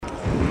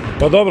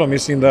Pa dobro,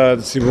 mislim da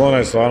Cibona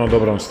je stvarno u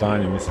dobrom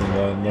stanju. Mislim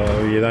da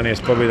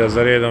 11 pobjeda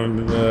za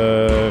redom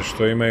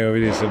što imaju,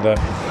 vidi se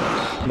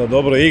da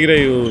dobro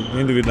igraju,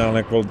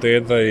 individualne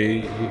kvaliteta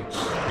i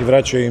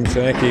vraćaju im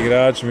se neki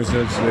igrači. Mislim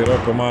da će se i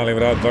Roko Mali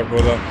vratiti, tako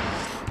da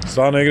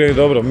stvarno igraju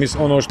dobro.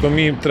 Ono što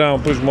mi trebamo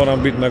pružiti,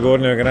 moramo biti na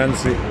gornjoj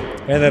granici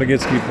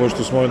energetski,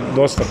 pošto smo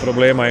dosta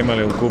problema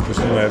imali u kupu s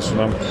njima, jer su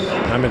nam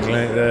nametili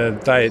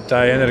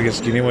taj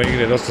energetski nivo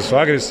igre, dosta su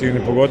agresivni,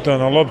 pogotovo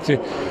na lopti.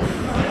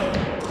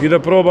 I da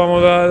probamo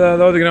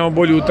da odigramo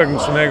bolju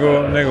utakmicu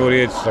nego u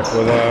Rijeci,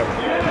 tako da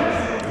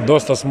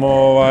dosta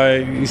smo,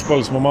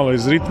 ispali smo malo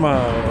iz ritma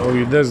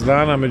ovih 10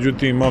 dana,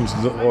 međutim momci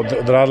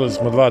odradili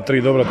smo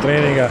 2-3 dobra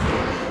treninga,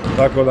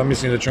 tako da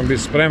mislim da ćemo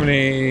biti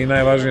spremni i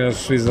najvažnije da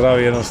su svi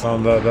zdravi,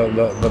 jednostavno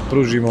da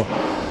pružimo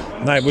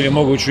najbolje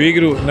moguću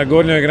igru. Na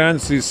gornjoj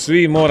granici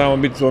svi moramo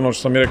biti, ono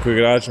što sam i rekao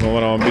igračima,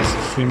 moramo biti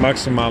svi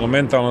maksimalno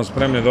mentalno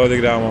spremni da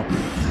odigramo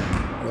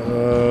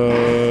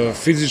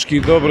fizički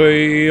dobro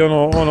i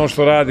ono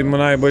što radimo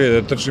najbolje,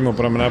 da trčimo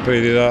prema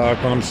naprijed i da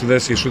ako nam se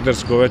desi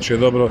šutersko veće je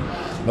dobro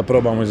da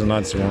probamo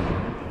iznad Cibonu.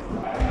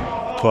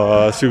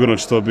 Pa sigurno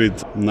će to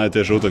biti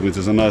najteža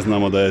utakmica za nas,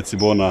 znamo da je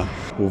Cibona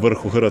u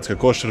vrhu hrvatske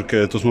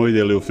košarke, to smo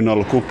vidjeli u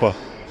finalu kupa.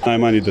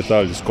 Najmanji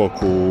detalji, skok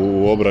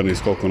u obrani,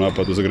 skok u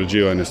napadu,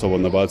 zagrađivanje,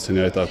 slobodna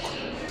bacanja i tako.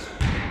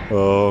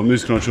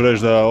 Iskreno ću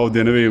reći da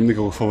ovdje ne vidim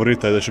nikakvog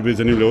favorita i da će biti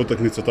zanimljiva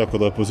utakmica, tako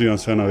da pozivam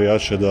sve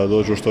navijače da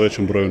dođu u što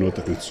većem broju na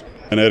utakmicu.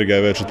 Energija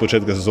je već od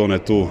početka sezone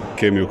tu,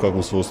 kemiju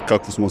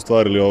kakvu smo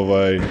ostvarili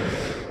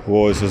u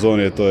ovoj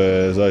sezoni, to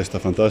je zaista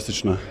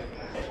fantastična.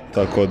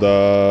 Tako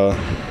da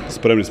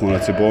spremni smo na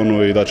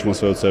Cibonu i daćemo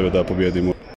sve od sebe da pobijedimo.